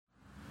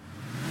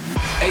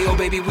radio,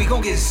 baby, we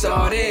gon' get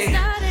started.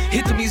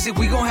 Hit the music,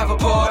 we gon' have a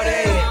party.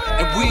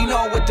 And we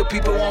know what the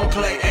people won't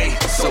play,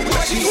 ayy. So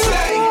what you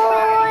say?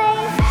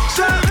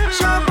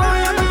 Show boy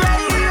on the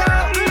radio.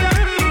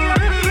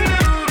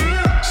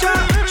 Show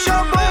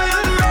boy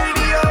on the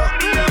radio.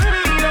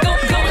 Go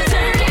and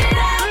turn it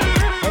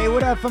up. Hey,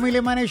 what up,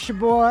 familia? My name's your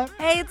boy.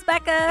 Hey, it's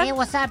Becca. Hey,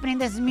 what's happening?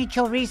 This is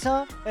Micho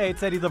Rizzo. Hey,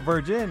 it's Eddie the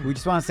Virgin. We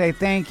just want to say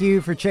thank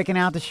you for checking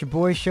out the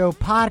Shaboy Show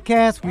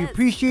podcast. We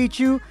appreciate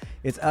you.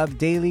 It's up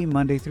daily,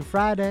 Monday through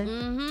Friday.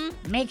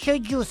 Make sure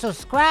you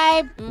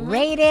subscribe,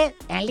 rate it,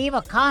 and leave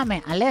a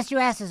comment. Unless your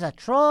ass is a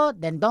troll,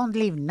 then don't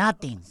leave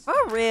nothing. For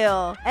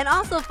real. And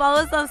also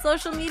follow us on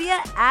social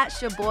media at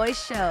Shaboy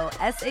Show.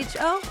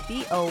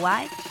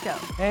 SHOBOY Show.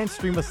 And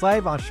stream us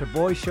live on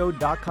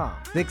ShaboyShow.com.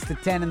 6 to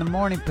 10 in the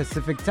morning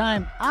Pacific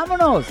time.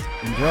 Vámonos.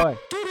 Enjoy.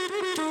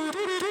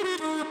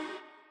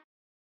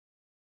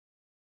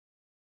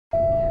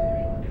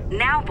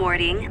 Now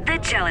boarding the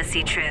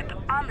Jealousy Trip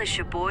on the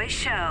Shaboy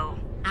Show.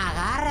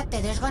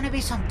 Agárrate, there's gonna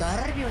be some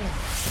turbulence.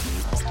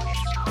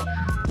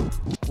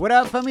 What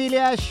up,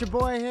 familia? It's your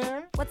boy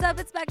here. What's up?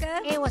 It's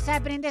Becca. Hey, what's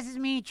happening? This is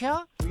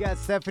Micho. We got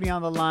Stephanie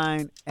on the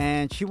line,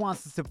 and she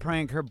wants us to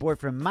prank her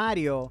boyfriend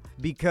Mario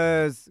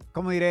because,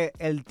 como diré,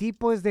 el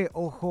tipo es de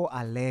ojo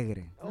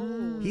alegre.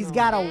 He's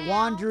got a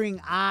wandering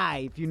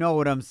eye, if you know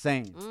what I'm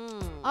saying.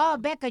 Oh,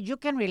 Becca, you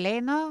can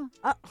relate, no?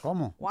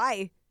 ¿Cómo?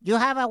 Why? You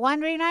have a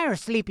wandering eye or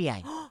sleepy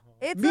eye?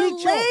 It's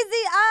Micho. a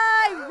lazy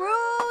eye,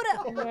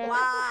 rude.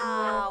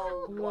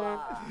 Wow.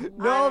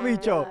 No,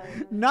 Micho.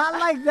 Not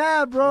like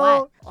that, bro.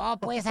 What? Oh,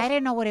 pues, I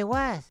didn't know what it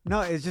was.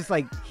 No, it's just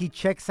like he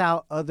checks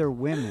out other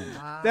women.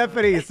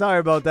 Stephanie, sorry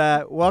about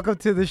that. Welcome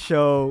to the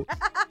show.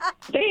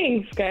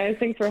 Thanks, guys.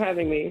 Thanks for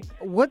having me.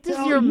 What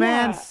does your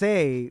man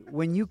say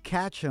when you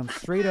catch him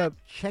straight up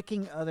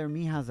checking other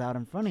mijas out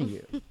in front of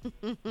you?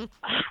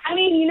 I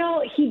mean,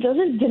 he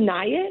doesn't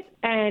deny it.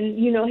 And,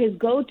 his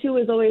go-to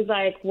is always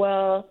like,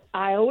 well,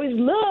 I always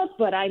look,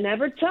 but I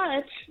never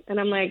touch. And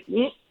I'm like,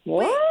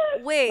 what?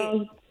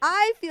 Wait.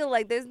 I feel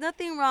like there's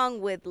nothing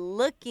wrong with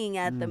looking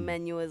at the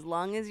menu as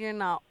long as you're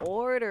not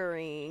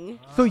ordering.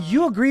 So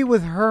you agree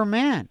with her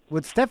man,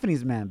 with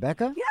Stephanie's man,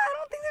 Becca? Yeah, I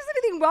don't think there's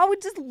anything wrong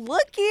with just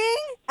looking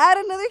at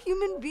another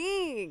human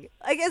being.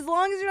 Like, as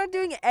long as you're not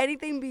doing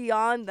anything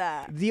beyond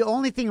that. The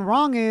only thing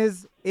wrong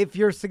is if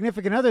your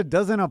significant other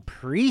doesn't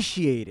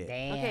appreciate it.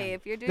 Damn. Okay,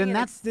 if you're doing Then it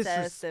that's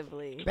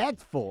excessively.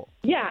 Disrespectful.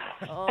 Yeah.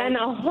 And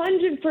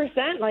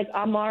 100%, like,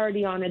 I'm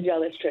already on a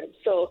jealous trip.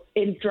 So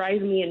it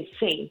drives me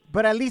insane.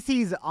 But at least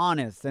he's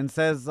honest and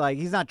says, like,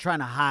 he's not trying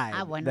to hide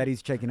bueno. that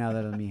he's checking out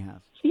other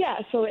mijas. Yeah,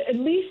 so at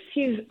least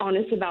he's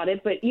honest about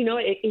it. But,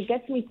 it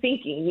gets me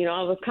thinking.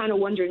 I was kind of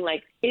wondering,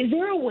 like, is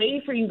there a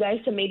way for you guys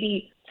to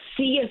maybe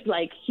see if,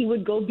 like, he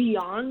would go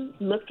beyond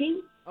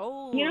looking?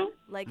 Oh,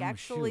 like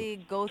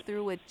shoot. go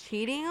through with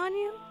cheating on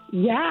you?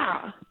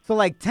 Yeah. So,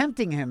 like,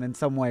 tempting him in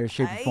some way or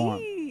shape or form.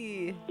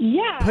 Aye.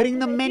 Yeah. Putting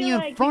the I menu feel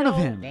in like, front of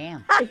him.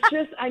 Damn. It's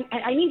just,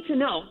 I need to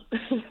know.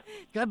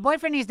 Your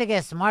boyfriend needs to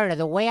get smarter.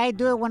 The way I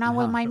do it when I'm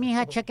with my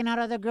mija checking out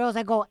other girls,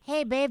 I go,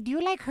 hey, babe, do you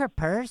like her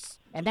purse?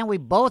 And then we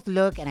both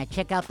look, and I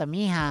check out the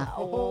mija.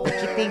 But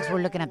she thinks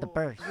we're looking at the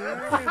purse.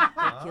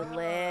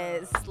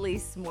 Ridiculously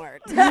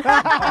smart.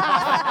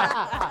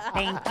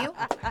 Thank you.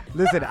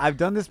 Listen, I've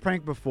done this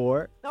prank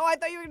before. No, I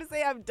thought you were going to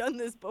say I've done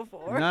this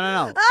before.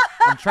 No.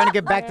 I'm trying to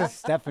get back to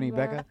Stephanie,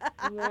 Becca.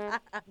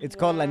 It's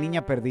called La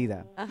Niña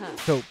Perdida.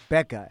 So,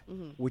 Becca,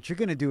 what you're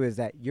going to do is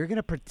that you're going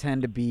to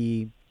pretend to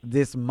be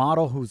this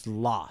model who's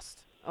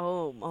lost.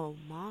 Oh,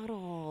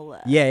 model.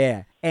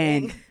 Yeah.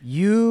 And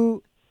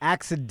you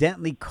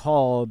accidentally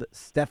called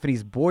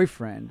Stephanie's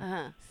boyfriend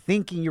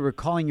thinking you were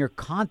calling your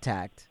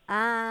contact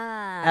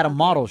at a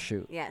model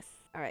shoot. Yes.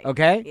 All right.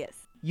 Okay? Yes.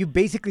 You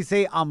basically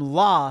say, I'm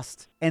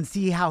lost, and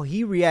see how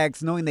he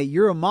reacts knowing that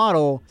you're a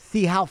model,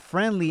 see how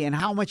friendly and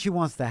how much he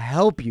wants to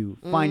help you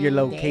find your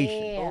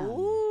location. Damn.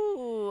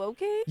 Ooh,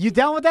 okay. You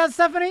down with that,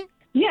 Stephanie?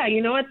 Yeah,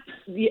 you know what?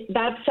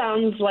 That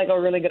sounds like a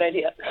really good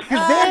idea.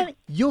 Because then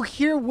you'll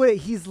hear what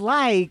he's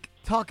like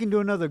talking to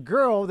another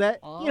girl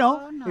that,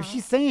 no. if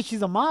she's saying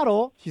she's a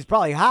model, she's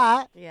probably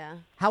hot. Yeah.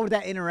 How would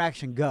that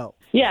interaction go?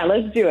 Yeah,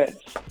 let's do it.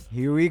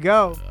 Here we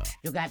go.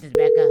 You got this,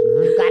 Becca.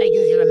 You got to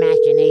use your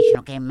imagination,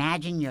 okay?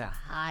 Imagine you're a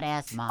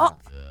hot-ass model.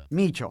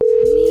 Micho.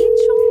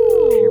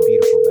 Micho. You're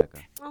beautiful,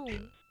 Becca. Oh.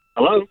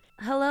 Hello?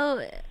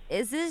 Hello.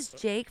 Is this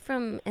Jake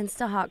from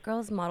Insta Hot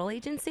Girls Model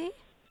Agency?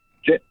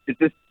 Is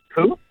this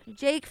who?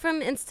 Jake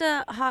from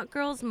Insta Hot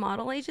Girls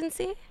Model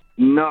Agency?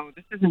 No,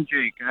 this isn't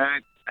Jake. I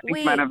think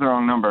you might have the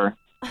wrong number.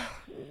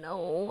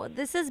 No,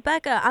 this is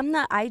Becca. I'm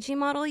the IG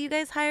model you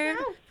guys hired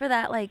for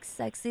that,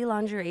 sexy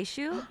lingerie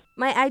shoot.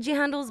 My IG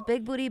handle's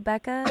Big Booty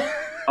Becca.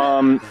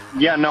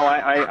 Yeah, no,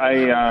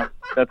 I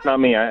that's not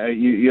me.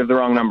 You have the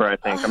wrong number, I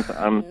think.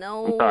 I'm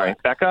No. sorry.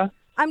 Becca?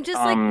 I'm just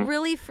like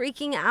really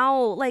freaking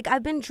out. Like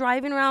I've been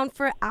driving around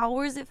for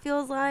hours, it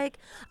feels like.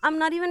 I'm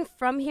not even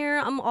from here.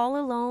 I'm all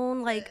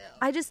alone. Like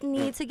I just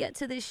need to get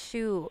to this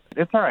shoot.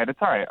 It's all right.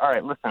 All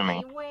right, listen to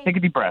me. Take a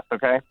deep breath,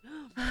 okay?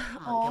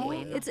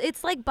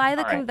 It's like by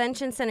the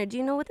convention center. Do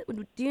you know where that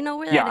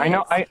is? Yeah, I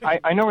know.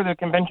 I know where the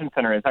convention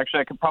center is. Actually,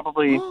 I could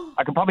probably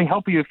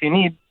help you if you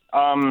need.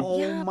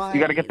 You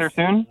got to get there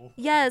soon?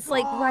 Yes,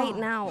 like right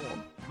now.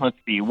 Let's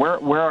see.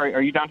 Where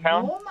are you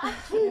downtown?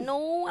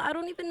 No, I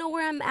don't even know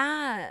where I'm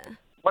at.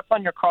 What's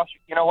on your cross?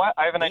 You know what?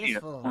 I have an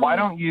idea. Why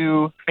don't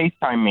you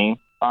FaceTime me?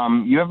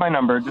 You have my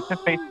number. Just hit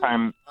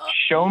FaceTime.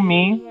 Show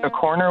me the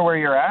corner where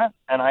you're at,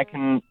 and I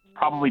can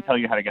probably tell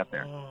you how to get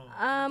there.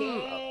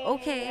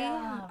 Okay.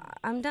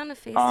 I'm down to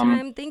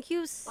FaceTime. Thank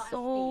you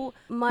so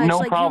much. No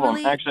like, problem, you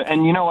really... actually.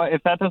 And you know what?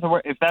 If that doesn't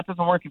work, if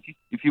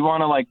you want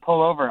to like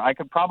pull over, I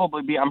could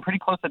probably be. I'm pretty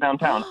close to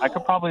downtown. I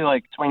could probably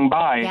like swing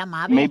by.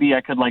 Maybe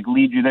I could like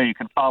lead you there. You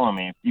could follow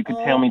me. You could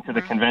tail me to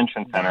the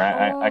convention center.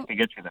 I could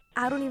get you there.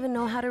 I don't even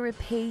know how to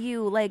repay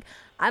you. Like,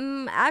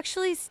 I'm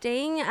actually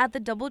staying at the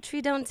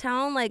DoubleTree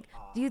downtown. Like,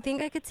 do you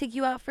think I could take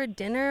you out for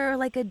dinner or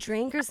like a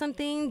drink or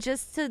something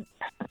just to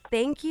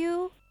thank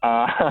you? It's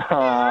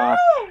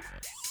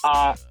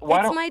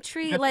my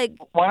treat. Just, like,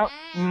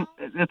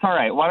 it's all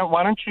right. Why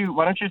don't you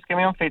just get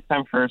me on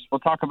FaceTime first? We'll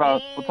talk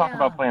about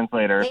plans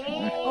later.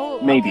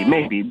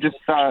 Maybe. Just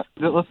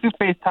let's do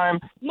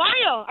FaceTime.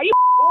 Mario, are you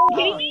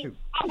kidding me?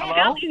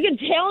 Hello? You can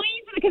tell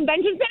me to the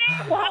convention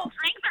center? We'll have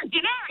drinks or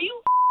dinner? Are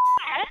you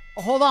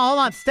Hold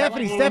on.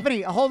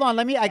 Stephanie, hold on.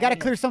 I got to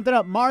clear something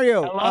up.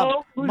 Mario.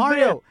 Hello? Who's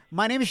Mario, this?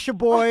 my name is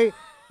Shaboy.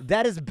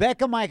 That is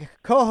Becca, my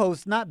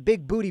co-host, not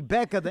Big Booty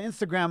Becca, the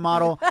Instagram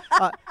model.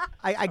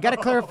 I got to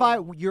clarify,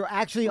 you're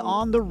actually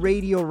on the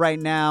radio right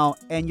now,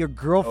 and your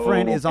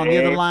girlfriend is on the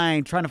other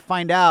line trying to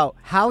find out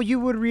how you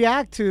would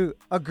react to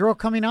a girl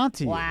coming on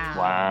to you.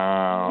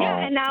 Wow.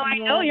 Yeah, and now I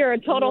know you're a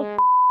total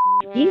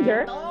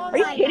geezer. Are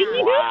you kidding me,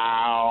 dude?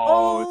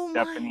 Wow,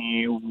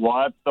 Stephanie,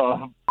 what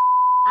the...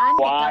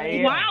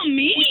 Why? Wow,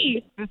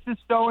 me? This is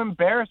so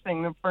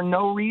embarrassing for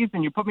no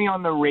reason. You put me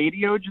on the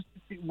radio just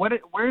to see where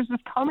is this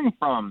coming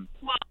from?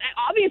 Well,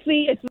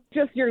 obviously, it's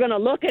just you're going to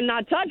look and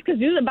not touch because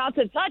you're about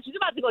to touch. You're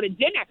about to go to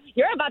dinner.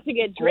 You're about to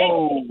get drinks.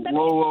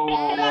 Whoa.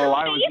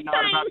 I was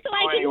not about to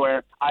go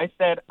anywhere. I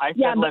said,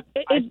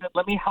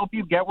 let me help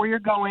you get where you're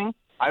going.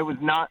 I was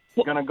not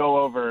going to go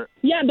over.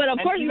 Yeah, but of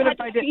course you had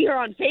to see her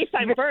on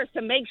FaceTime first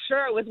to make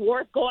sure it was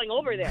worth going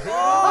over there.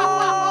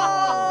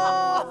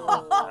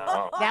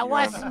 That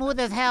was smooth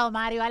as hell,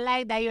 Mario. I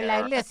like that. You're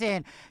like,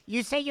 listen,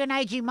 you say you're an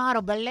IG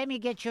model, but let me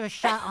get you a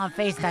shot on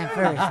FaceTime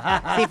first.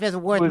 See if it's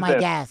worth my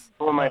gas.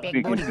 Who am I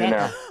speaking to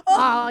now?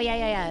 Oh,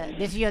 yeah.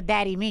 This is your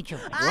daddy, Micho.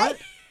 What?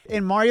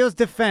 In Mario's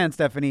defense,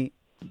 Stephanie,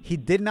 he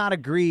did not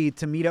agree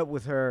to meet up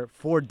with her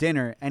for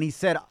dinner, and he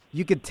said,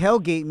 you could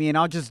tailgate me and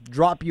I'll just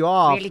drop you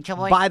off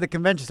by the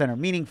convention center,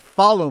 meaning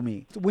follow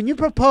me. When you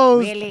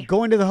proposed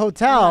going to the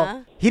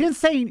hotel, he didn't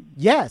say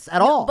yes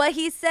at all. But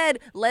he said,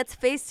 let's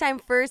FaceTime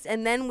first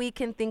and then we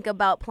can think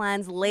about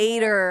plans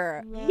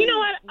later. You know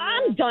what?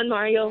 I'm done,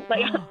 Mario.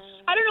 Like,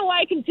 I don't know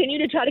why I continue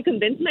to try to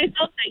convince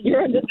myself that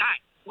you're a good guy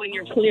when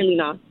you're clearly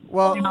not.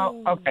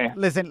 Well, okay.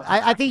 Listen,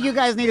 I think you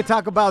guys need to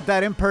talk about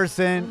that in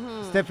person.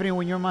 Stephanie,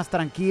 when you're más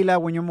tranquila,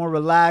 when you're more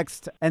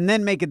relaxed, and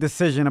then make a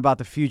decision about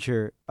the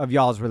future of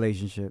y'all's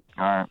relationship.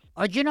 All right.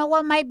 Or do you know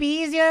what might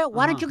be easier?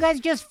 Why don't you guys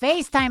just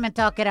FaceTime and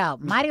talk it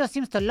out? Mario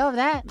seems to love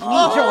that.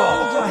 Now.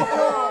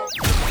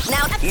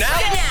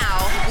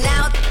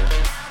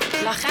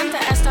 La gente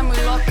está muy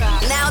loca.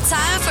 Now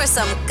time for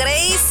some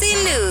crazy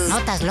news.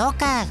 Notas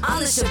locas. On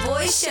the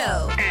Shaboy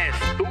Show.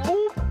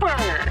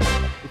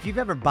 If you've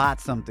ever bought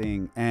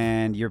something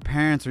and your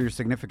parents or your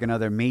significant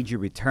other made you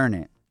return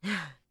it,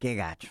 que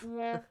gacho.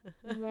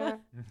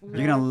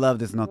 You're gonna love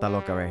this nota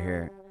loca right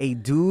here. A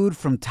dude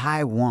from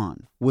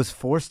Taiwan was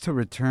forced to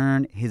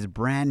return his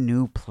brand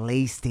new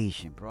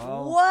PlayStation,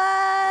 bro.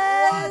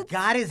 What? He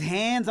got his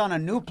hands on a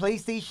new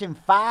PlayStation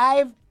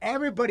 5.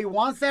 Everybody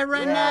wants that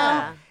right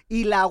now.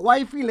 Y la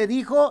wifey le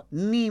dijo,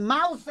 ni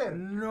Mauser.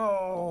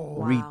 No.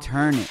 Wow.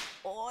 Return it.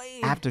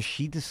 After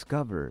she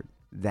discovered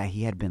that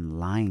he had been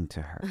lying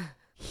to her.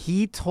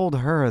 He told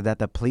her that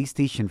the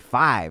PlayStation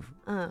 5,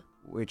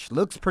 which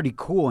looks pretty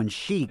cool and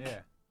chic,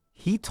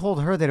 he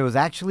told her that it was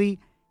actually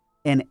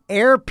an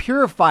air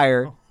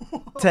purifier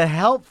to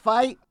help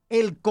fight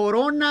el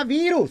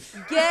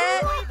coronavirus.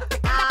 Get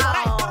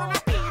out.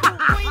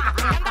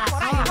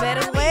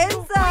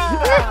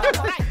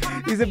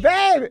 Vergüenza. He said,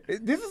 babe,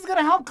 this is going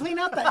to help clean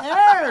out the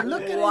air.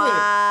 Look at it.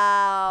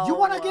 Wow. You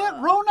want to get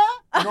Rona?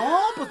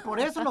 No, pues por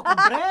eso lo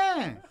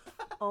compré.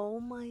 Oh,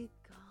 my God.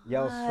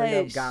 Yo, straight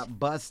up got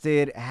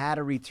busted, had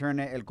to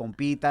return it. El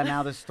compita.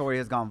 Now the story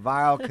has gone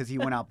viral because he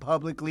went out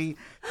publicly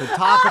to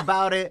talk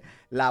about it.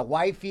 La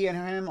wifey and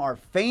him are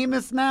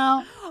famous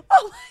now.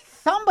 Oh,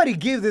 somebody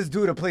give this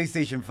dude a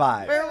PlayStation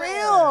 5. For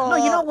real. No,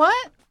 you know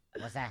what?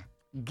 What's that?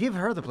 Give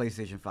her the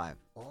PlayStation 5.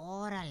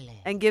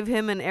 Órale. And give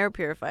him an air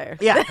purifier.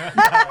 Yeah.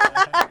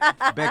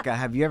 Becca,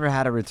 have you ever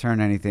had to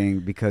return anything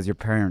because your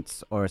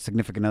parents or a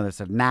significant other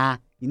said, nah,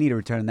 you need to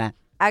return that?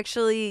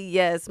 Actually,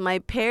 yes. My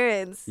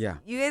parents. Yeah.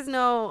 You guys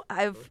know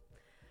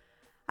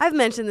I've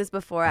mentioned this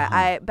before.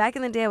 I back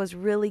in the day I was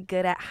really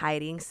good at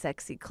hiding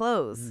sexy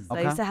clothes. So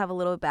I used to have a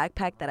little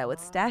backpack that I would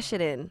stash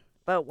it in.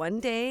 But one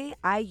day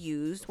I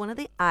used one of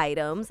the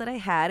items that I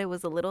had. It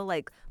was a little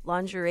like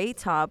lingerie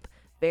top,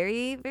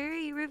 very,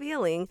 very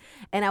revealing.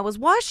 And I was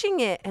washing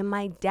it, and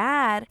my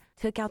dad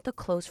took out the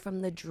clothes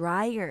from the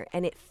dryer,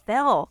 and it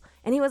fell.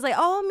 And he was like,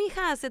 "Oh,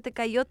 mija, se te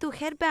cayó tu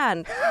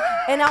headband."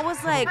 And I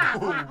was like,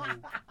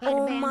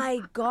 "Oh my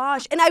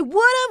gosh!" And I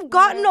would have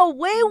gotten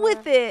away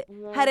with it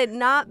had it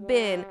not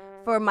been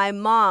for my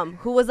mom,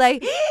 who was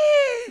like, "¿Qué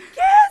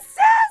es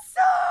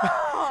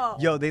eso?"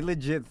 Yo, they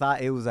legit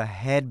thought it was a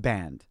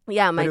headband.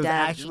 Yeah, my but it was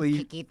dad.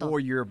 actually for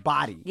your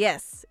body.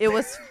 Yes, it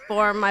was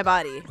for my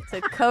body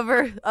to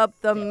cover up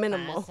the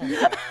minimal.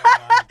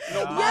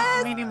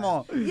 Yes.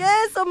 Minimal.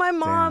 Yes, so my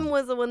mom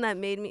was the one that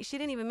made me. She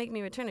didn't even make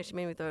me return it. She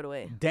made me throw it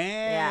away.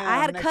 Damn. Yeah, I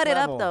had to next cut it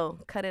level. up though.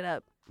 Cut it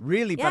up.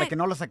 Really? Yeah. Para que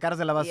no lo sacaras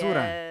de la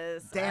basura.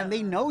 Yes. Damn,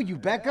 they know you,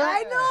 Becca.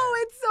 I know,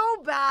 it's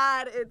so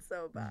bad. It's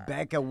so bad.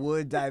 Becca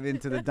would dive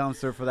into the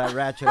dumpster for that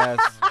ratchet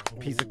ass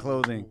piece of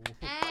clothing.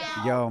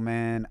 Yo,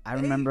 man, I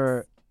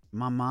remember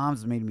my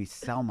mom's made me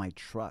sell my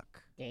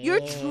truck. Your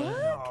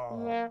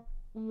truck?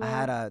 I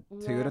had a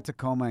Toyota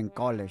Tacoma in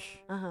college,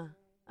 Uh-huh.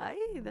 Ay,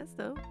 that's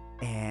dope.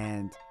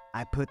 and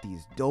I put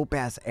these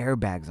dope-ass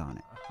airbags on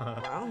it.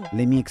 Wow.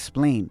 Let me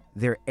explain.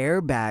 They're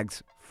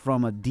airbags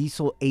from a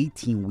diesel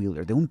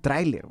 18-wheeler, de un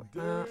trailer.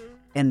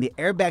 And the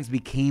airbags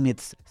became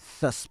its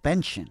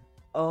suspension.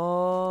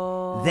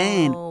 Oh.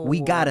 Then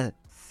we got a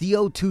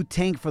CO2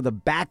 tank for the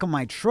back of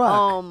my truck.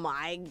 Oh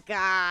my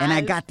God. And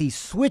I got these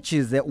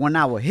switches that when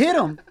I would hit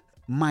them,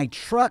 my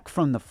truck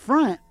from the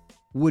front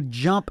would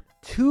jump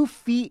 2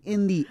 feet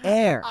in the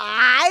air.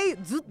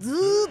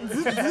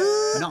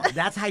 No,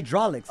 that's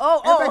hydraulics.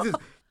 Airbags is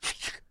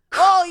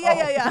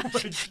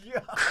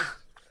yeah.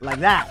 like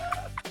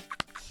that.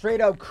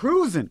 Straight up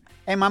cruising.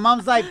 And my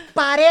mom's like,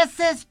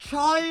 pareces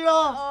cholo.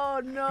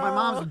 Oh, no. My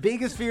mom's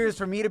biggest fear is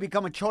for me to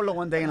become a cholo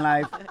one day in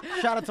life.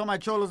 Shout out to all my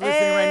cholos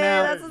listening right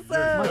now. That's what's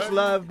up. Much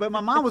love. But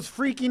my mom was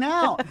freaking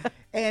out.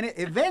 And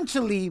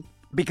eventually,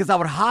 because I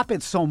would hop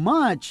it so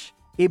much,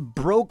 it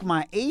broke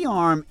my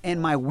A-arm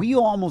and my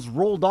wheel almost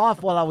rolled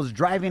off while I was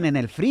driving in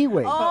el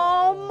freeway.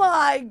 Oh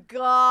my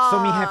God. So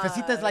mi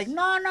jefecita's like,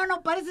 no,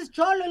 pareces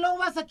cholo, luego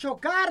vas a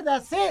chocar,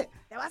 that's it.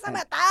 Te vas a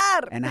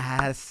matar. And I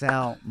had to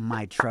sell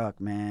my truck,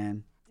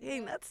 man.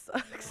 Dang, that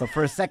sucks. So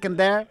for a second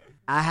there,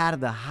 I had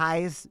the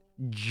highest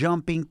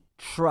jumping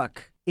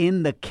truck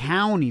in the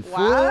county,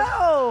 fool.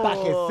 Wow. Pa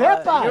que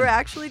sepas. You're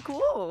actually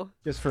cool.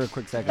 Just for a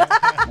quick second.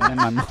 And then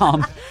my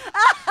mom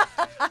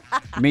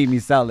made me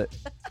sell it.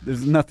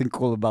 There's nothing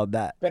cool about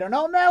that. Pero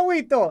no me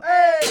agüito.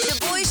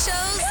 Shaboy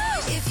shows.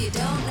 If you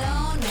don't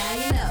know, now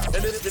you know.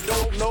 And if you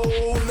don't know,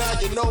 now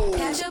you know.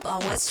 Catch up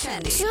on what's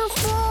trending.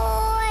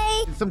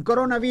 Some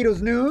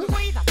coronavirus news.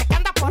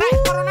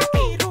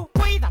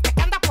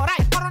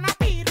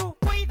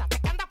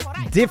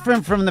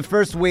 Different from the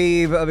first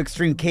wave of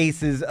extreme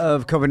cases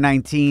of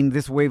COVID-19,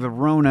 this wave of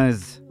Rona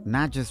is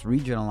not just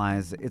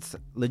regionalized. It's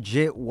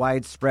legit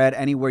widespread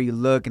anywhere you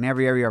look in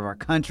every area of our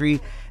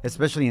country,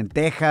 especially in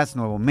Texas,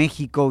 Nuevo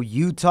Mexico,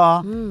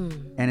 Utah,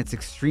 and it's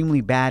extremely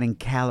bad in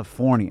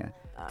California,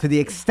 to the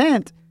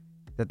extent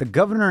that the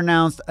governor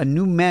announced a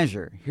new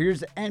measure.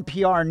 Here's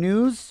NPR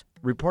News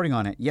reporting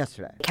on it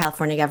yesterday.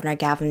 California Governor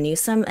Gavin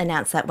Newsom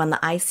announced that when the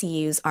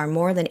ICUs are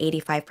more than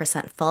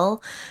 85%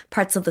 full,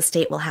 parts of the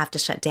state will have to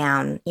shut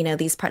down. You know,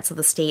 these parts of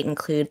the state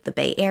include the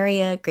Bay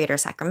Area, Greater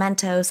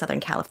Sacramento, Southern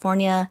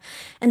California.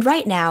 And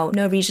right now,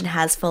 no region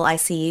has full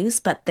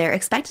ICUs, but they're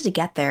expected to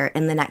get there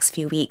in the next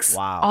few weeks.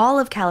 Wow. All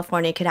of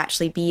California could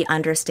actually be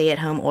under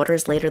stay-at-home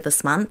orders later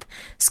this month.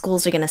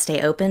 Schools are going to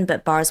stay open,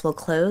 but bars will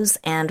close,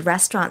 and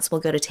restaurants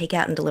will go to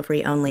takeout and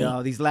delivery only.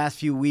 Yo, these last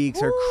few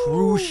weeks are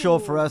crucial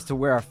for us to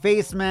wear our face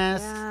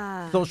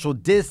masks, social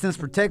distance,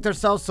 protect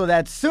ourselves so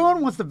that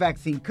soon, once the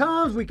vaccine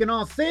comes, we can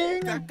all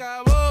sing. La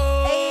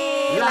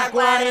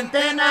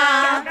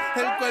cuarentena,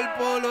 el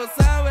cuerpo lo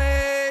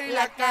sabe,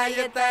 la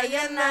calle está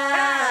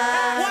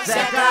llena. Se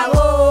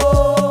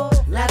acabó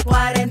la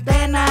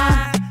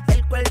cuarentena,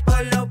 el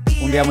cuerpo lo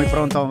pide. Un día muy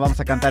pronto vamos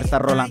a cantar esta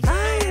rola.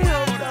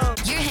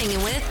 You're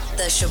hanging with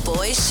The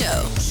Shaboy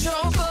Show.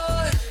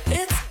 Shaboy,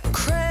 it's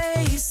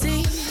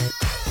crazy.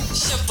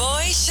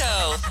 Shaboy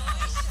Show.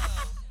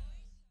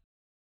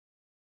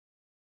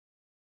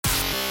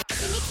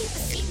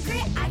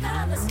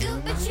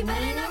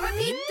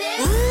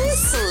 Ooh,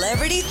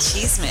 Celebrity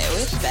Cheesemate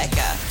with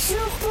Becca.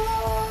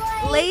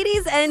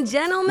 Ladies and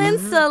gentlemen,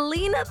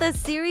 Selena, the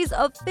series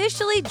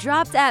officially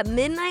dropped at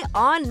midnight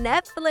on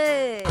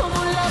Netflix.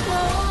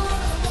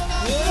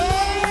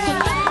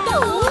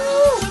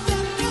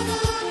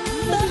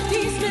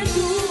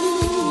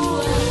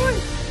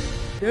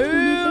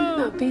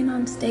 About being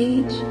on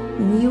stage,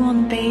 and you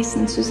on the bass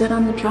and Suzette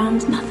on the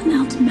drums, nothing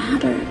else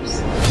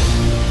matters.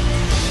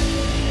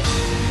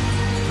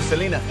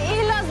 Selena.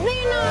 Y las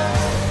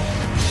niñas.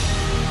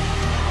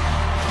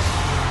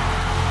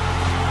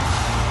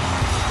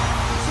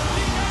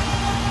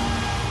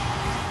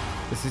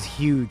 This is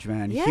huge,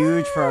 man.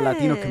 Huge for our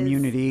Latino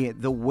community.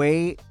 The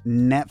way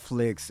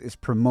Netflix is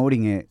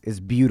promoting it is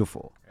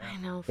beautiful. I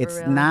know, It's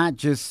real. not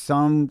just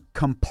some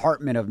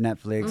compartment of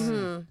Netflix.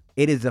 Mm-hmm.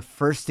 It is the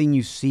first thing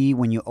you see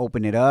when you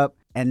open it up.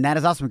 And that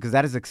is awesome because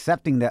that is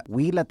accepting that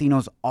we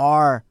Latinos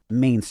are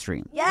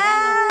mainstream.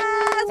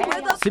 Yes!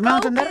 We're the ¿Sí me van a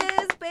entender?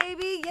 focus,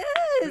 baby.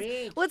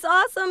 Yes! What's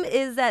awesome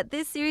is that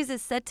this series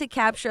is set to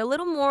capture a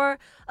little more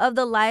of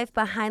the life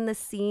behind the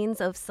scenes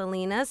of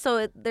Selena.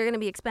 So they're going to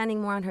be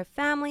expanding more on her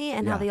family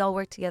and how they all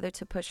work together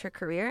to push her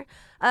career.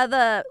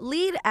 The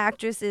lead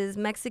actress is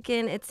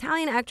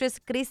Mexican-Italian actress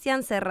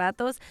Cristian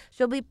Serratos.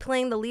 She'll be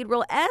playing the lead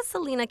role as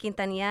Selena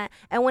Quintanilla.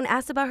 And when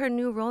asked about her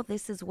new role,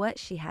 this is what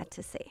she had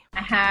to say.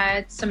 I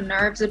had some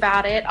nerves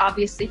about it,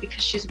 obviously,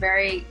 because she's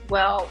very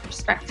well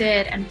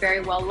respected and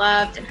very well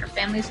loved and her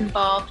family's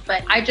involved.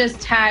 But I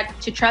just had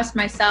to trust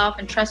myself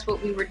and trust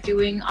what we were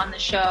doing on the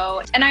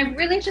show. And I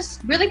really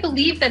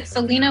believe that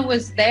Selena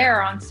was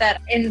there on set.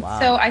 And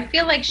so I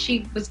feel like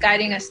she was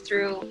guiding us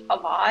through a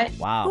lot.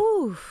 Wow.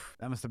 Oof.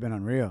 That must have been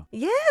unreal.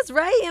 Yes,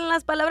 right. En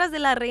las palabras de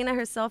la reina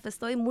herself,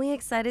 estoy muy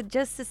excited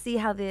just to see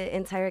how the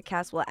entire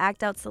cast will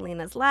act out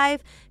Selena's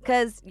life.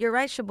 Because you're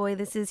right, Shaboy,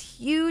 this is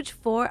huge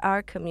for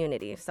our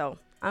community. So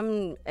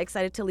I'm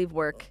excited to leave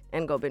work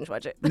and go binge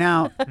watch it.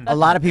 Now, a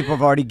lot of people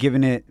have already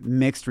given it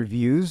mixed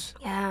reviews.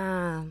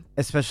 Yeah.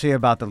 Especially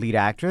about the lead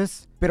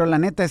actress. Pero la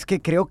neta es que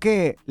creo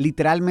que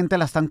literalmente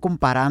la están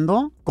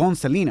comparando con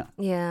Selena.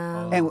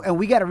 Yeah. And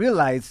we got to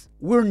realize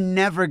we're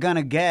never going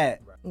to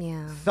get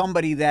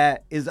somebody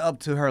that is up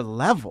to her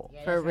level.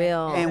 For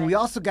real. And we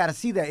also got to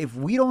see that if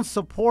we don't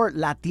support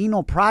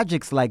Latino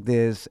projects like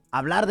this,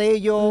 hablar de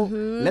ello,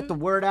 let the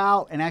word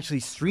out, and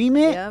actually stream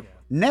it,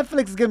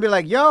 Netflix is going to be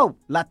like, yo,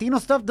 Latino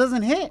stuff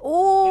doesn't hit.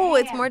 Oh,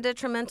 it's more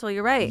detrimental.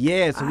 You're right.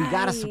 Yeah, so we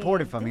got to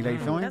support it, familia. You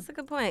feel me? That's a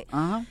good point.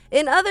 Uh-huh.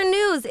 In other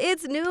news,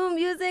 it's New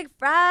Music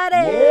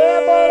Friday.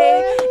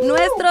 Yeah,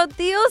 Nuestro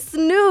tío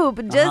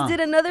Snoop just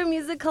did another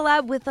music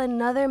collab with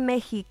another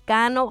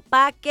Mexicano,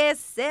 pa' que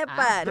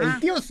sepan. El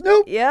tío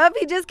Snoop? Yep,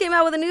 he just came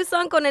out with a new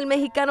song con el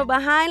Mexicano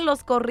behind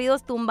Los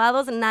Corridos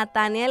Tumbados,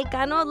 Nathaniel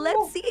Cano.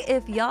 Let's see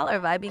if y'all are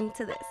vibing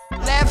to this.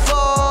 Left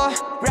foot,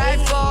 right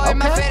foot,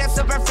 my feet are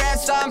super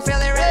fresh, so I'm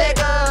feeling really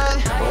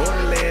good.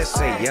 Ole,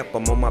 say, yep,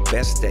 I'm on my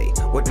best day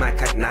with my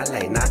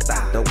carnale,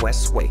 nata, the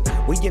West Way.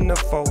 We in the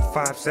 4,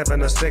 5,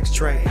 7, or 6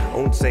 tray.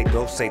 11,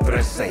 12, 13,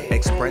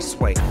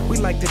 expressway. We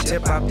like to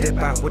dip out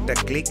with the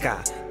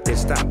clica. Then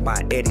stop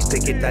by Eddie's to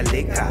get the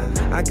liquor.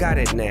 I got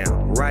it now,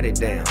 write it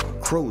down.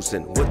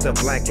 Cruising with the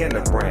black and the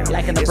brown.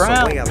 Black and the it's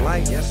brown. A way of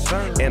life, yes,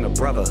 sir. And a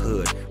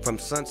brotherhood from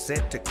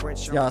Sunset to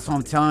Crenshaw. Yo, that's what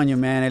I'm telling you,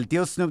 man. El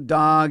tío Snoop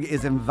Dogg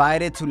is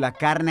invited to La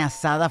Carne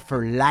Asada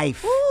for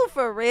life. Ooh,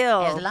 for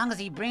real. As long as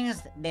he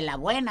brings de la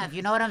buena, if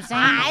you know what I'm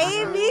saying.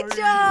 Ay, bicho.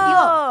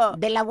 Digo,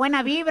 de la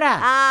buena vibra.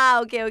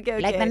 Ah, okay.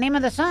 Like the name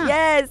of the song.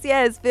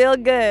 Yes, feel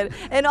good.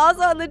 And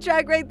also on the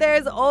track right there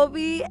is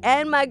Obi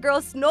and my girl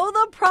Snow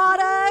the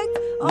Product.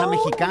 Una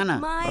mexicana,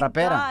 my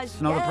rapera, gosh,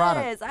 Snow the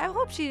Product. Yes, I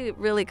hope she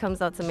really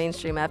comes out to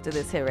mainstream after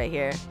this hit right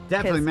here.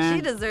 Definitely, 'Cause man.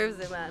 She deserves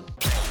it, man.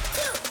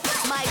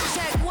 Mic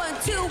check 1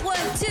 2 1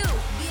 2.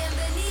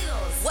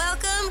 Bienvenidos.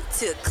 Welcome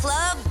to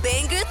Club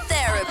Banger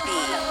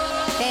Therapy.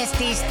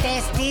 Testis,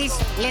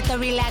 little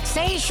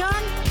relaxation,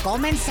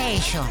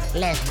 compensation.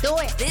 Let's do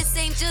it. This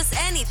ain't just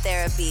any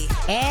therapy.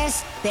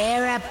 Es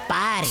therapy.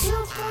 Let's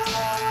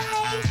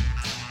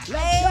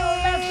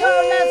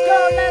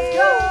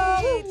go.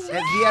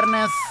 Es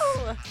viernes.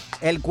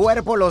 El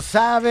cuerpo lo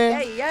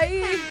sabe.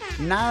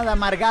 Nada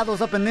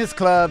amargados up in this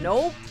club.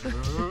 Nope.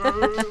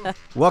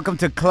 Welcome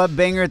to Club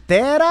Banger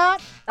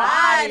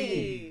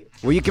Therapy,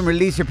 where you can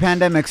release your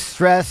pandemic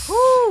stress,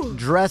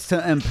 dress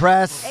to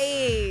impress.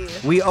 Hey.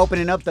 We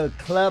opening up the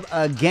club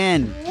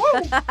again.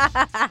 All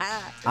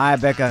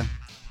right, Becca.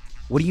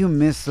 What do you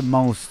miss the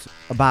most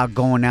about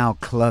going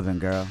out clubbing,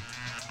 girl?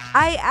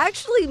 I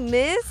actually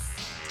miss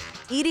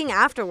eating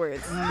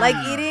afterwards. Like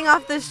eating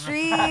off the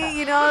street,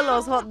 you know,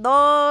 los hot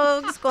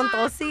dogs con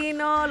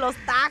tocino, los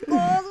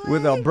tacos.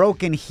 With a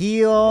broken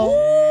heel,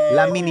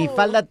 la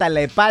minifalda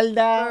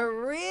talepalda. For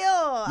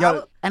real.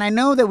 Yo, and I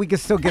know that we can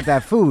still get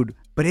that food,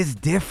 but it's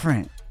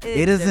different.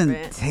 It doesn't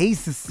different.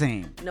 taste the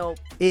same. Nope.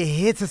 It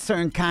hits a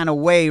certain kind of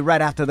way right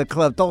after the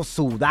club. Todo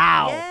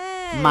sudao,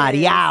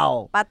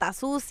 mareado. Pata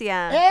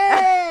sucia.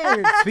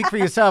 Hey! Speak for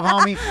yourself,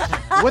 homie.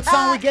 What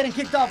song we getting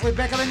kicked off with?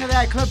 Becca Banger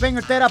that Club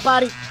Banger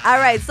Therapy. All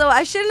right, so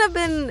I shouldn't have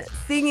been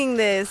singing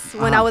this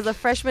when I was a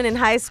freshman in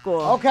high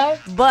school. Okay.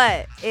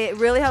 But it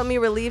really helped me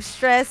relieve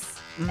stress.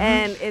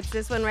 And it's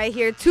this one right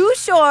here. Too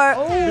Short.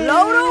 Blow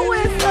the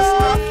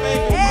whistle.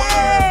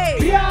 Hey!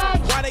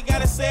 Why they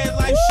gotta say it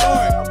like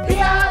short? You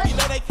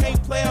know they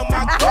can't play on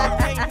my court.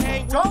 Can't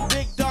hang with the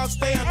big dogs,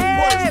 stay on the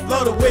porch.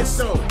 Blow the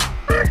whistle.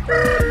 Blow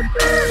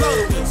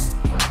the whistle.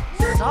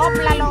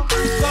 Sóplalo.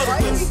 Blow the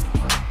whistle.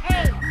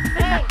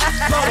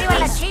 Arriba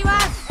las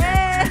chivas.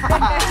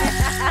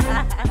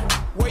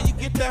 Where you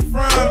get that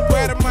from?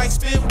 Where the mic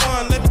spit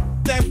one? Let me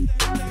that.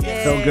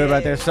 So good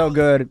right there. So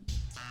good.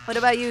 What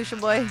about you,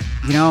 Shaboy?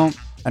 You know,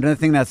 Another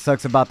thing that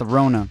sucks about the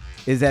Rona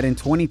is that in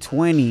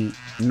 2020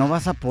 no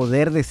vas a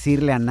poder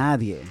decirle a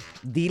nadie.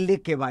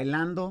 Dile que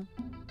bailando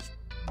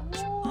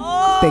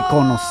te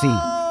conocí.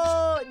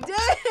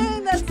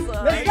 Dang, that's so...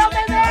 Let's go,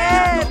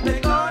 baby!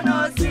 Te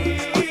conocí.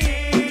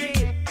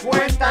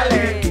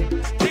 Cuéntale.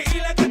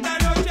 Dile que esta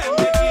noche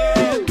me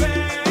quieres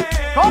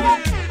ver. ¿Cómo?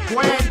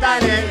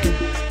 Cuéntale.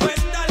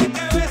 Cuéntale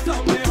que beso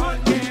mejor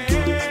que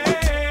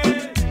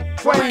él.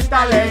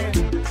 Cuéntale.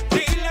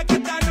 Dile que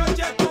esta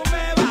noche tú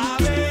me vas a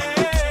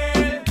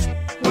ver.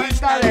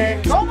 Cuéntale.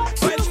 ¿Cómo?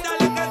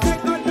 Cuéntale que te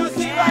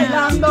conocí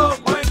Bailando.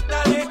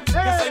 Cuéntale que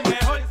soy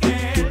mejor que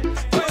él.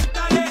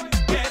 Cuéntale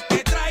que te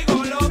traigo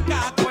loca.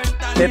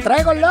 Cuéntale. Te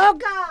traigo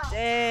loca.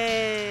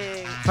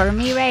 Dang. For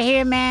me right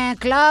here, man,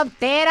 Club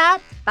Tera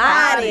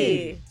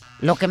Party.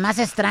 Lo que más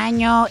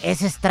extraño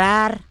es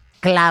estar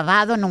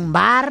clavado en un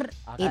bar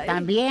y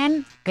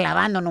también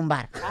clavando en un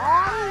bar.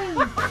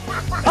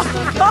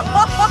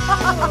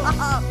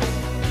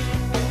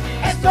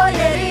 Estoy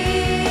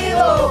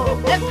herido.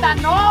 Esta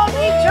no,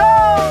 bicho.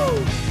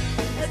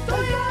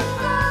 Estoy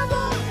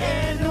ahogado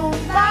en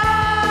un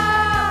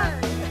bar.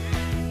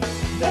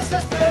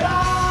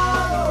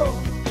 Desesperado.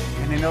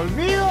 En el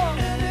olvido.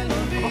 Amor.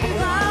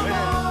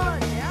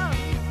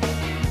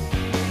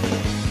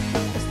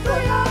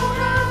 Estoy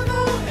ahogado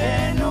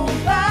en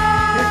un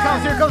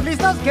bar. Here comes,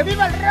 listos. ¡Que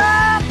viva el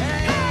rock!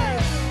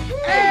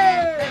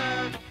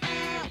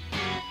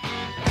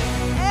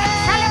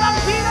 ¡Sale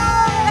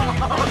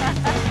vampiro!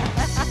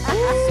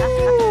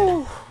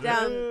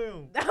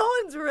 That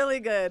one's really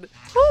good.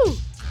 Woo.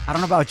 I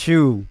don't know about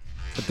you,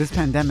 but this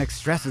pandemic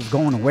stress is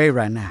going away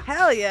right now.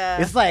 Hell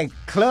yeah. It's like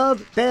Club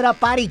Tera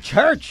Party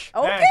Church.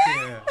 Okay.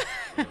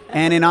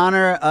 And in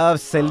honor of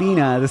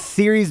Selena, the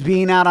series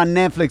being out on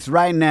Netflix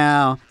right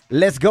now,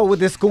 let's go with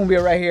this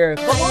cumbia right here.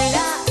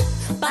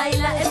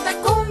 Baila esta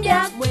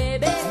cumbia,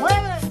 mueve,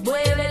 Mueve.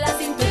 mueve la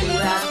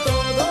cintura.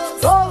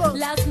 Todos, Todos.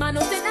 las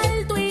manos en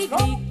alto y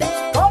griten,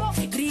 ¿Cómo?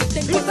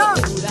 griten con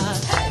 ¿Listos? locura.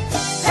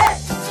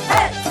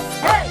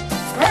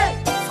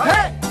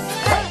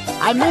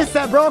 I miss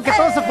that, bro, que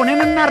todos se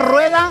ponían en una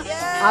rueda,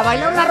 a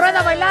bailar una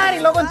rueda, a bailar, y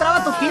luego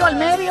entraba tu tío al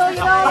medio, you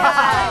know?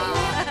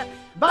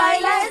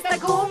 Baila esta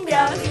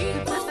cumbia.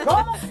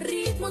 ¿Cómo?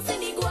 Ritmo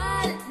sin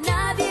igual,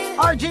 nadie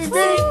RGB.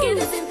 se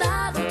quede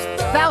sentado.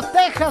 South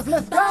Texas,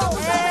 let's go.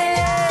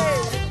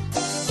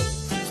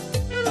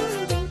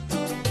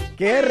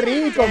 Qué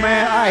rico,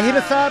 man. All right, hit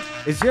us up.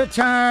 It's your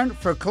turn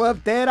for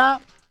Club Tera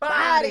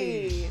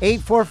Party.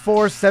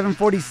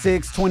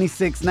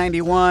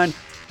 844-746-2691.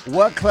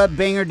 What club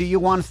banger do you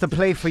want us to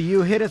play for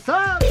you? Hit us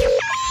up.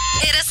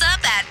 Hit us up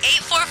at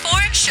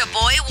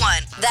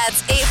 844-SHABOY1.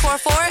 That's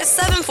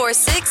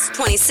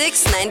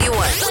 844-746-2691.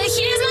 But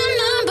here's my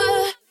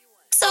number,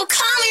 so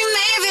call me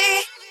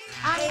maybe.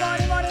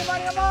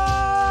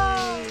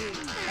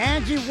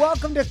 Angie,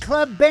 welcome to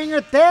Club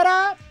Banger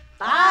Tera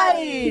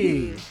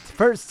Party.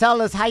 First,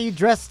 tell us how you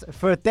dressed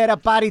for Tera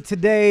Party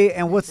today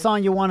and what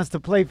song you want us to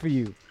play for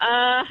you.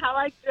 How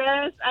I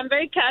dress? I'm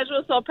very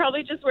casual, so I'll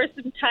probably just wear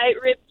some tight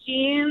ripped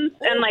jeans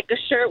and like a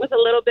shirt with a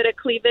little bit of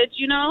cleavage,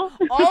 you know?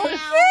 Okay,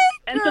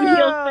 And some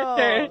heels for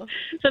sure.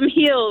 Some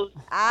heels.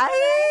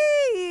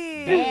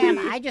 Aye. Damn,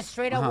 I just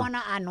straight up want to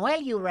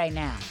Anuel you right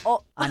now.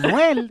 Oh,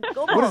 Anuel?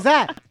 What is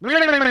that?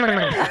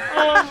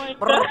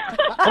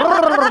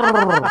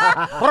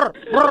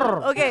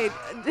 okay.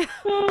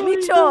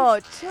 Micho,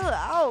 chill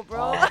out,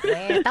 bro.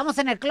 ¿Estamos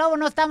en el club o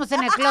no estamos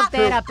en el club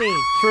therapy?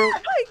 True.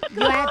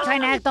 You ain't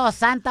trying to act all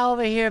Santa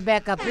over here,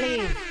 Becca,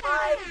 please.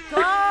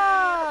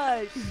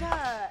 Gosh.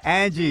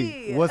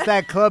 Angie, what's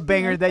that club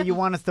banger that you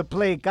want us to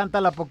play?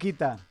 Cántala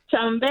poquita.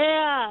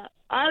 Chambea.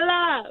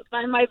 Hola,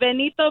 by my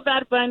Benito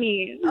Bad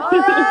Bunny. Okay.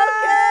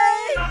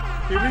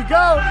 Here we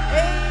go.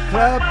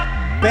 Club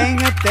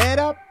Banger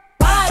Tera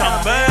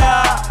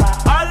Chambea,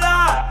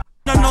 ala,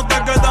 no te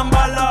quedan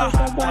balas.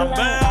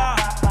 Chambea,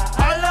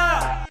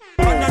 ala,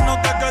 no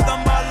te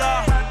quedan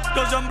balas.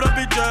 Yo siempre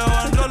picheo,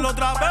 enrolo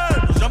otra vez.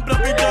 Yo siempre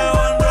picheo,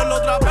 enrolo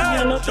otra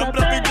vez.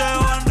 Siempre picheo,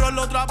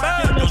 enrolo otra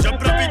vez. Yo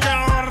siempre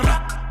picheo.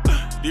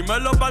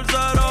 Dímelo,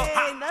 parcero.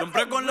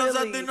 Siempre con los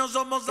latinos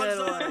somos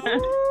salseros.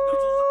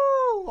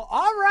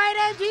 All right,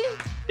 Angie.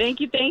 Thank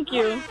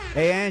you.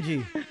 Hey,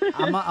 Angie,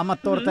 I'm a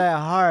torta at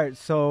heart.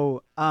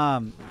 So,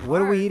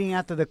 what are we eating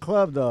after the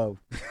club, though?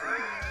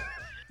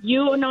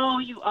 You know,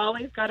 you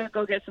always gotta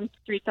go get some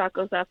street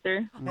tacos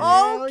after.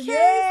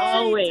 Okay.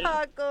 Always.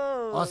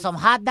 Tacos. Or some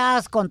hot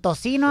dogs con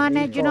tocino on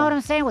it, you know what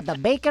I'm saying? With the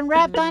bacon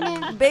wrapped on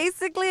it.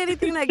 Basically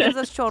anything that gives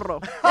us chorro.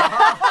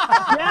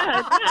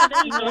 Yeah,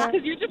 there you go.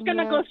 Because you're just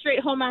gonna go straight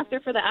home after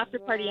for the after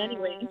party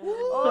anyway.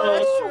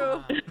 That's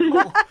true.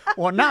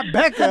 Well, not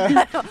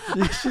Becca.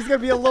 She's going to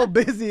be a little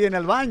busy in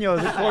el baño,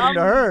 according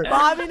to her.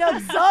 Bobbing up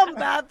some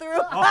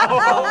bathroom.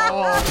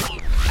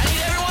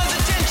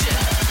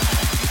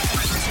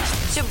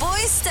 Shaboy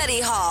Study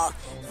Hall.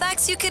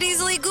 Facts you could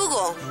easily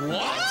Google.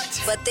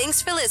 What? But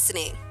thanks for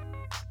listening.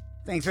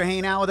 Thanks for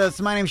hanging out with us.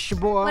 My name's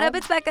Shaboy. What up,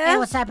 it's Becca? Hey,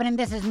 what's happening?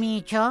 This is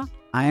Micho.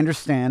 I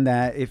understand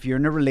that if you're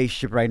in a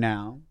relationship right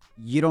now,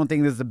 you don't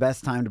think this is the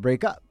best time to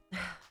break up.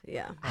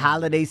 Yeah.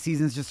 Holiday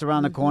season's just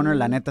around the corner.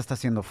 La neta está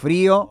haciendo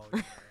frío.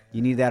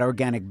 You need that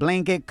organic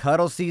blanket.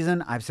 Cuddle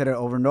season. I've said it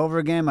over and over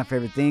again. My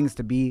favorite thing is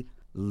to be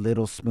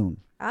little spoon.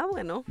 Ah,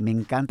 bueno. Me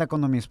encanta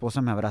cuando mi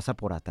esposa me abraza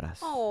por atrás.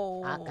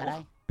 Oh. Ah,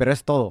 caray. Pero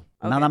es todo.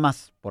 Okay. Nada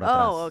más por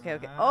atrás. Oh, okay.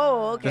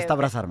 Oh, okay. Just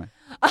abrazarme.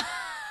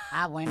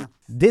 Ah, bueno.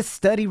 This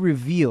study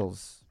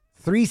reveals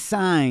 3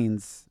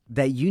 signs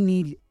that you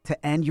need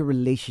to end your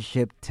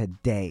relationship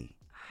today.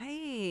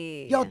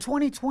 Hey. Yo,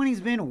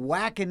 2020's been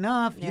whack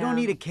enough. You don't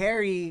Yeah. need to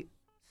carry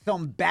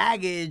some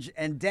baggage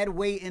and dead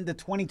weight into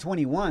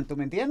 2021. ¿Tú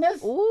me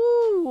entiendes?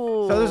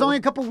 Ooh. So there's only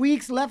a couple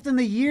weeks left in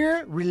the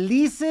year.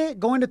 Release it.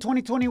 Go into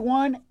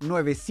 2021.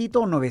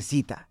 Nuevecito,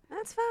 nuevecita.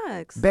 That's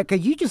facts. Becca,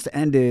 you just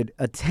ended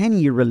a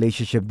 10-year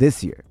relationship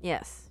this year.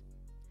 Yes.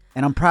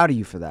 And I'm proud of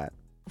you for that.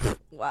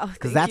 Wow.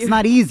 Because that's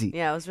not easy.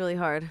 Yeah, it was really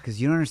hard. Because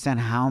you don't understand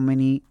how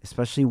many,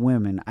 especially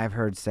women, I've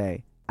heard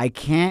say, I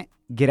can't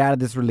get out of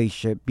this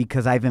relationship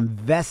because I've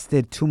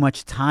invested too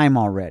much time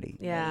already.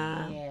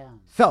 Yeah.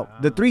 So,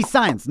 the 3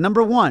 signs.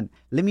 Number 1,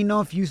 let me know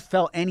if you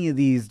felt any of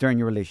these during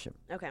your relationship.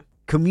 Okay.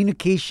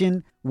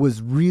 Communication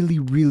was really,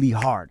 really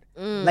hard.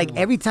 Like,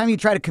 every time you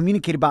try to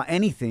communicate about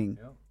anything,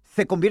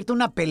 se convierte en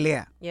una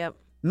pelea. Yep.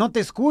 No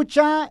te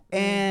escucha,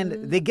 and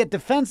they get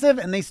defensive,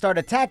 and they start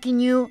attacking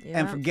you,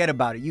 and Yeah. forget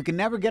about it. You can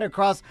never get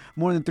across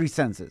more than 3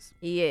 sentences.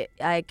 Yeah,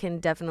 I can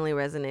definitely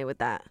resonate with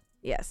that.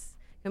 Yes.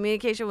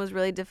 Communication was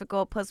really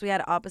difficult. Plus, we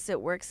had opposite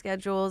work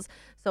schedules.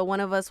 So one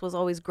of us was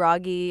always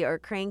groggy or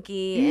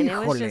cranky. And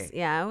it was just,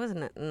 it was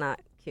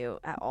not cute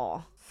at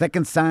all.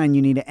 Second sign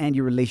you need to end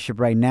your relationship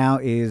right now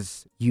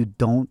is you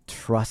don't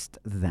trust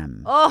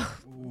them. Oh,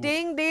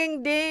 ding,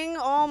 ding, ding.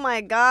 Oh,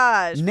 my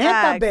gosh. Neta,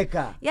 Facts.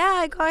 Becca. Yeah,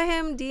 I caught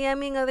him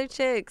DMing other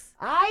chicks.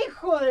 Ay,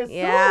 joder.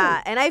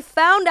 Yeah, and I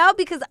found out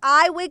because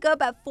I wake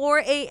up at 4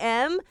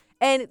 a.m.,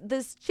 and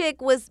this chick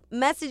was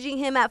messaging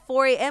him at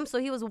 4 a.m., so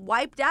he was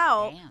wiped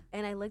out. Damn.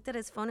 And I looked at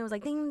his phone, it was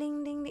like, ding,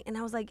 ding, ding, ding. And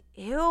I was like,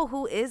 ew,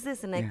 who is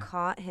this? And I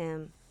caught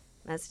him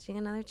messaging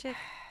another chick.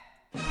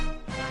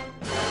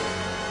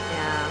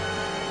 Yeah.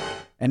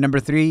 And number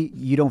 3,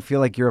 you don't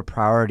feel like you're a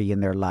priority in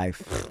their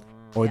life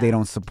or they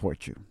don't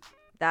support you.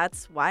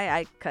 That's why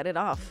I cut it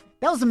off.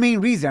 That was the main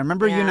reason. I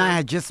remember you and I Yeah.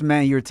 had just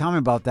met. You were telling me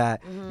about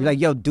that. You're like,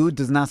 yo, dude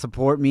does not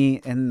support me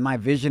in my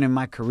vision in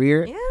my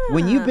career. Yeah.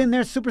 When you've been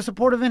there super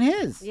supportive in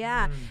his.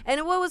 Yeah.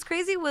 And what was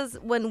crazy was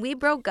when we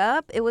broke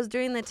up, it was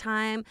during the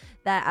time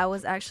that I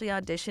was actually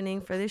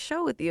auditioning for this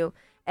show with you.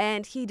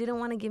 And he didn't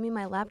want to give me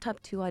my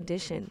laptop to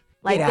audition.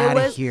 Like Get there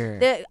outta was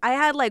here. I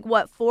had like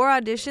 4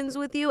 auditions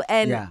with you,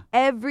 and Yeah.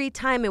 every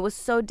time it was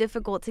so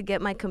difficult to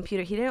get my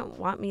computer. He didn't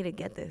want me to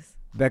get this.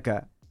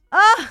 Becca,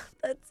 Ah,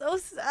 that's so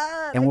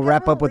sad. and we'll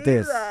wrap up with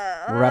this.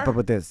 We'll wrap up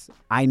with this.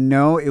 I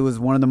know it was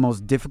one of the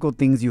most difficult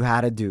things you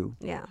had to do.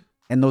 Yeah.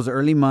 And those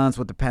early months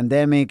with the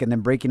pandemic and then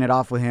breaking it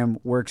off with him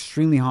were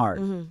extremely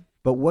hard.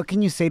 But what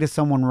can you say to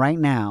someone right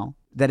now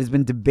that has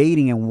been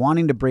debating and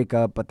wanting to break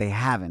up, but they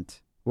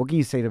haven't? What can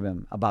you say to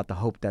them about the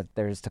hope that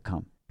there is to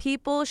come?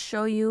 People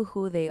show you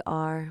who they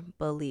are.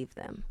 Believe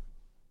them.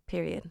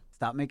 Period.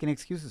 Stop making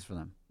excuses for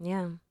them.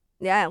 Yeah.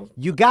 Yeah.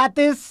 You got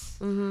this.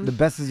 The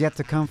best is yet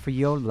to come for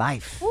your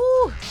life.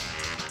 Woo.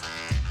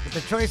 But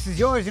the choice is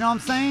yours, you know what I'm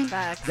saying?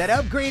 Facts. That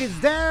upgrade is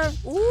there.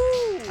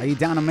 Ooh. Are you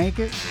down to make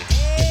it?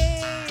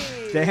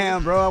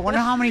 Damn, bro. I wonder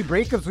how many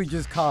breakups we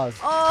just caused.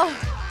 Oh,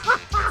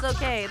 it's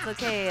okay. It's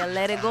okay.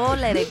 Let it go.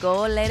 Let it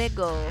go. Let it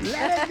go.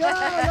 Let it go.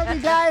 Love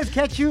you guys.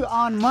 Catch you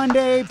on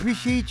Monday.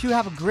 Appreciate you.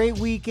 Have a great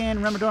weekend.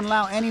 Remember, don't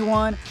allow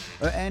anyone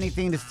or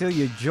anything to steal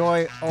your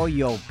joy or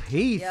your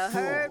peace.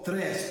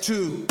 3,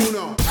 2,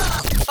 1.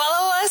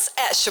 Follow us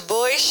at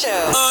Shaboy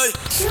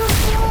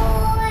Show.